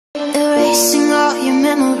about your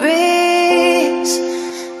memories,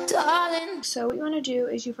 darling. So what you want to do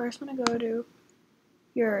is you first want to go to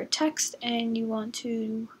your text and you want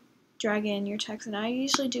to drag in your text. And I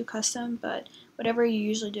usually do custom, but whatever you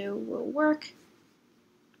usually do will work.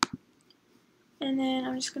 And then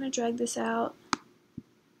I'm just going to drag this out.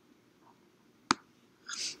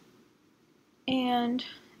 And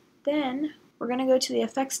then we're going to go to the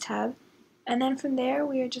effects tab. And then from there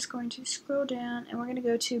we are just going to scroll down and we're going to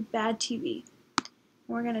go to Bad TV.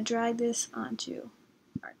 We're going to drag this onto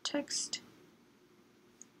our text.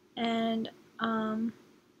 And I'm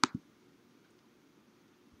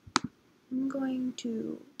going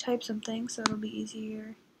to type something so it'll be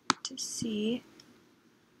easier to see.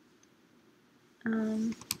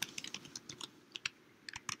 And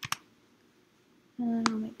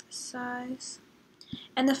I'll make the size.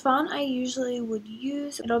 And the font I usually would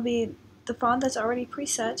use, it'll be the font that's already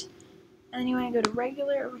preset. And then you want to go to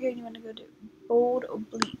regular over here and you want to go to bold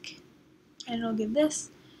oblique. And it'll give this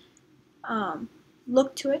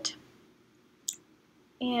look to it.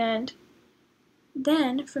 And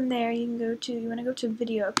then from there you want to go to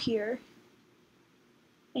video up here.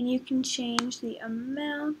 And you can change the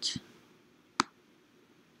amount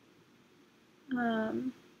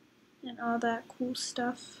and all that cool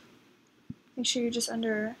stuff. Make sure you're just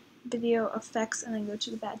under video effects and then go to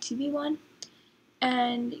the Bad TV one.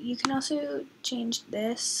 And you can also change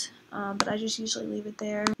this, but I just usually leave it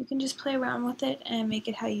there. You can just play around with it and make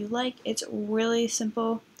it how you like. It's really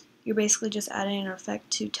simple. You're basically just adding an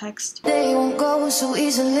effect to text. They won't go so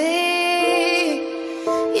easily.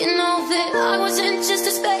 You know that I wasn't just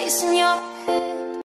a space in your